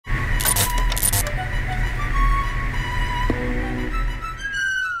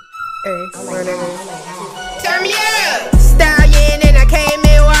Hey, turn me up. Stallion and I came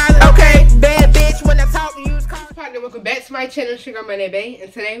in wild. Okay, bad bitch when I talk to you. Partner, welcome back to my channel, Sugar Money Bay.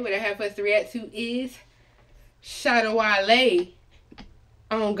 And today, what I have for us to react to is Shatta Wale.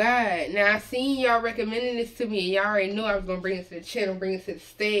 Oh God! Now I seen y'all recommending this to me, and y'all already knew I was gonna bring it to the channel, bring it to the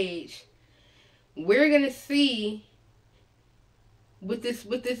stage. We're gonna see what this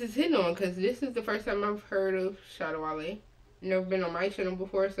is hitting on, because this is the first time I've heard of Shatta Wale. Never been on my channel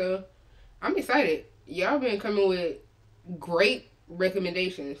before, so I'm excited. Y'all been coming with great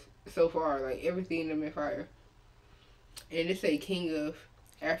recommendations so far, like everything them in fire. And this say King of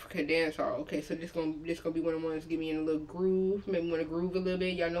Africa Dance Hall. Okay, so this gonna be one of the ones give me in a little groove, make me want to groove a little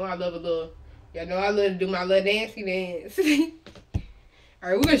bit. Y'all know I love a little. Y'all know I love to do my little dancey dance. All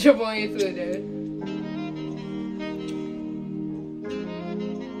right, we're gonna jump on into it then.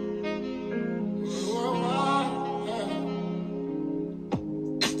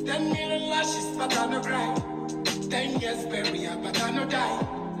 But I no cry. 10 years bury her, but I no die.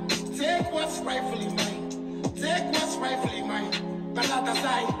 Take what's rightfully mine. Take what's rightfully mine. But at the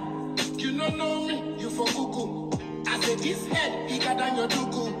side, you don't know me, you for cuckoo. I said this head bigger than your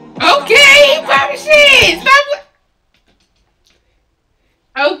duku. Okay, he popping shit. Stop.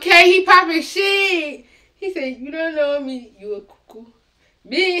 Okay, he popping shit. He said, you don't know me, you a cuckoo.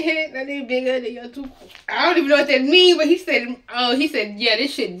 Big head, that ain't bigger than your tuku. I don't even know what that means, but he said, yeah,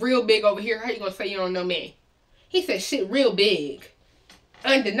 this shit real big over here. How you gonna say you don't know me? He said shit real big.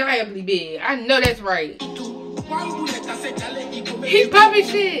 Undeniably big. I know that's right. He popping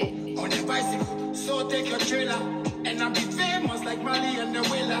shit. On the bicycle, so take your trailer. And I'll be famous like Mali and the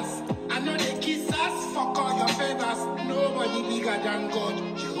Whalers. I know they kiss us, fuck all your favors. Nobody bigger than God,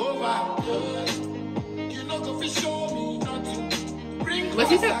 Jehovah. You know go fish show me nothing. What's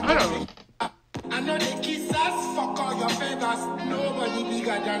he saying? Oh. I know they kiss us, fuck all your favors. Nobody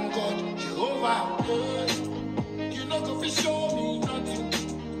bigger than God, Jehovah. You know go fish show me nothing.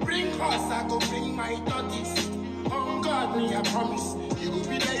 Bring horse, I go bring my thoughts. On God, me I promise. You will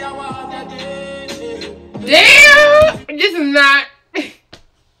be there while the day. Damn! This is not.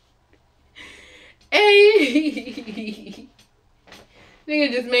 Hey.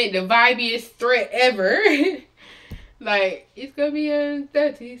 Nigga just made the vibiest threat ever. Like, it's gonna be in the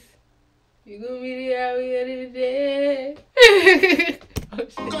 30s. You're gonna be the out here today. Oh,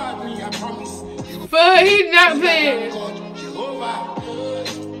 shit. God, me, I promise. But he's not playing.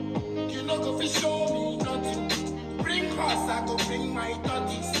 You know, go fish show me nothing. Bring horse, I go bring my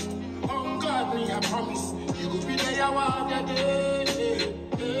thoughts. On God, me, I promise. You will be there while the day.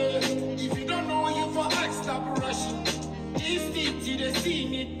 If you don't know you for act, stop rushing. This thing, they see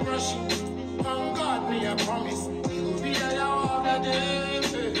me brushing. On God, me, I promise.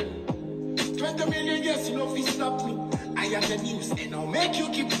 20 million years, you know if you stop me. I am the news and I'll make you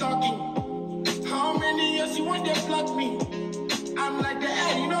keep talking. How many years you want to block me? I'm like the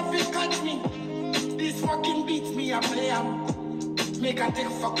air, you know if you catch me. This fucking beats me, I play am. Make I take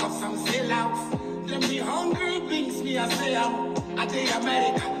fuck off some sellouts. Then me hungry brings me, I say I say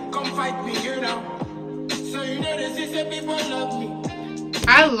America, come fight me here now. So you know this is the people love me.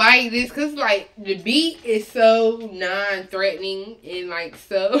 I like this because, like, the beat is so non-threatening and, like,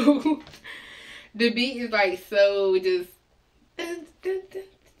 so... the beat is, like, so just...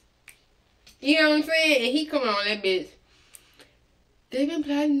 You know what I'm saying? And he coming on that bitch. They've been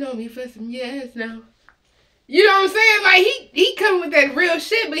plotting on me for some years now. You know what I'm saying? Like, he coming with that real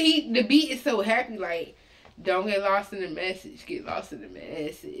shit, but the beat is so happy, like... Don't get lost in the message. Get lost in the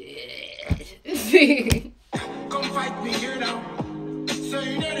message. Come fight me here now. So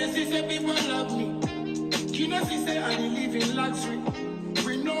you know this is the people love me. You know she say I live in luxury.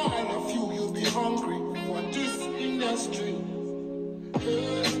 We know all of you, you'll be hungry for this industry.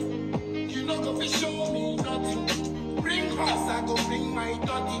 You know go fish show me nothing. Bring horse, I go bring my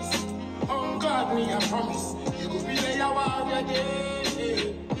thoughts. On God, me I promise. You will be there while the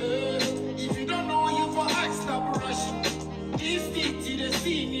day. If you don't know you for act, stop rushing. This thing, they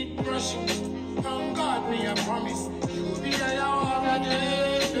see me brushing. On God, me I promise. You will be there all the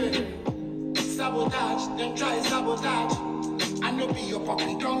day. Sabotage, then try sabotage. I know be your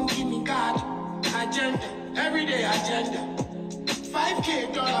puppy, don't give me card. Agenda, everyday agenda.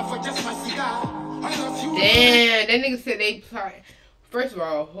 $5K for just my cigar. All of you. Damn, that nigga said they plot. First of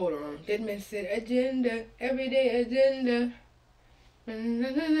all, hold on. That man said agenda, everyday agenda. For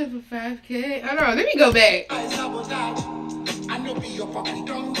 5K. I don't know, let me go back. I sabotage. I know be your puppy,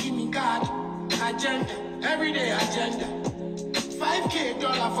 don't give me card. Agenda, everyday agenda. $5K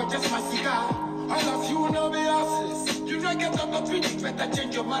for just my cigar. All of you know be hustlers. You don't get up a pretty, better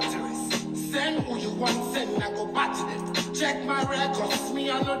change your mattress. Send who you want, send, I go back to them. check my records, me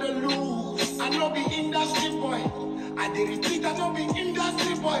I know the lose. I know be industry boy. I did repeat, I know be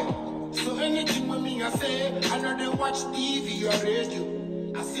industry boy. So anything with me, I say, I know they watch TV or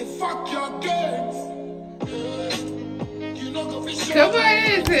radio. I say, fuck your games. You know go fish. Come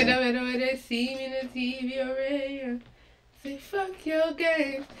on, say no they see me in the TV or radio. Say fuck your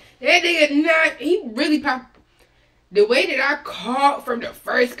games. That nigga not, he really pop. The way that I caught from the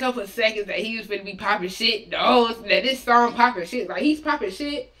first couple of seconds that he was finna be popping shit, that this song popping shit, like he's popping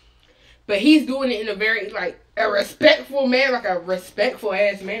shit, but he's doing it in a very, like, a respectful manner, like a respectful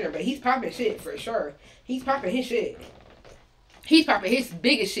ass manner, but he's popping shit for sure. He's popping his shit. He's popping his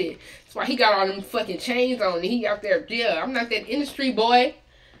biggest shit. That's why he got all them fucking chains on and he out there, yeah, I'm not that industry boy,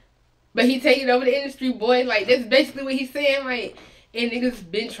 but he taking over the industry boy, like, that's basically what he's saying, like, and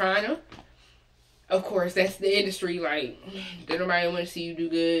niggas been trying to. Of course, that's the industry, like, they don't want to see you do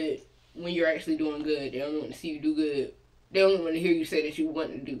good when you're actually doing good. They don't want to see you do good. They don't want to hear you say that you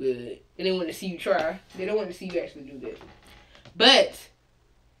want to do good. They don't want to see you try. They don't want to see you actually do good. But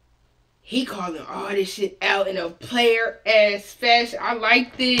he calling all this shit out in a player-ass fashion. I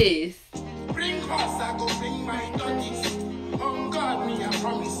like this. Bring horse, I go bring my doggies. On God, me, I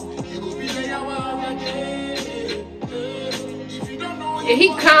promise. You go be there while if you don't know, and he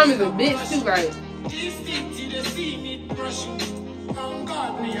calm as a bitch, too, like. This thing till they see me brushing. On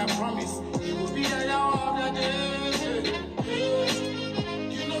God, me, I promise. You will be there all the day.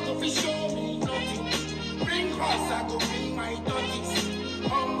 You know, go fish show me nothing. Bring cross, I go bring my doggies.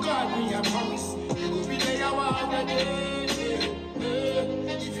 On God, me, I promise. You will be there all the day.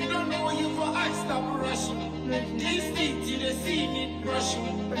 If you don't know, you for ask, stop rushing. This thing till they see me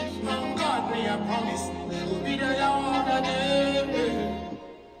brushing. On God, me, I promise. You will be there all the day.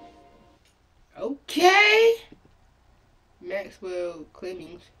 Okay. Maxwell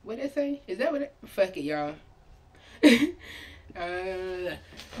Clemmings. What did I say? Is that what it? Fuck it, y'all.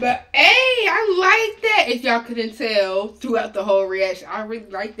 But hey, I like that. If y'all couldn't tell throughout the whole reaction, I really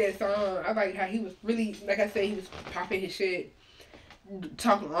like that song. I like how he was really, like I said, he was popping his shit,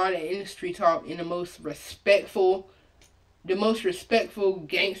 talking all that industry talk in the most respectful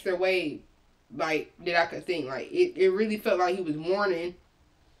gangster way, like, that I could think. Like, it really felt like he was warning.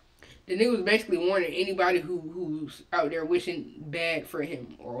 The nigga was basically warning anybody who's out there wishing bad for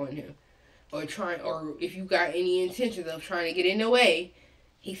him or on him, or if you got any intentions of trying to get in the way,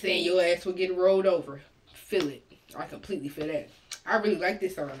 he's saying your ass will get rolled over. Feel it. I completely feel that. I really like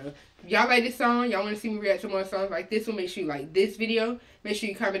this song though. If y'all like this song, y'all want to see me react to more songs like this one, make sure you like this video. Make sure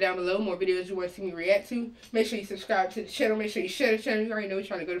you comment down below more videos you want to see me react to. Make sure you subscribe to the channel. Make sure you share the channel. You already know we're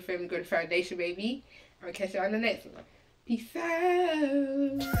trying to go to family, go to foundation, baby. I'll catch y'all in the next one. Peace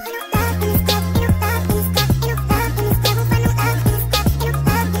out.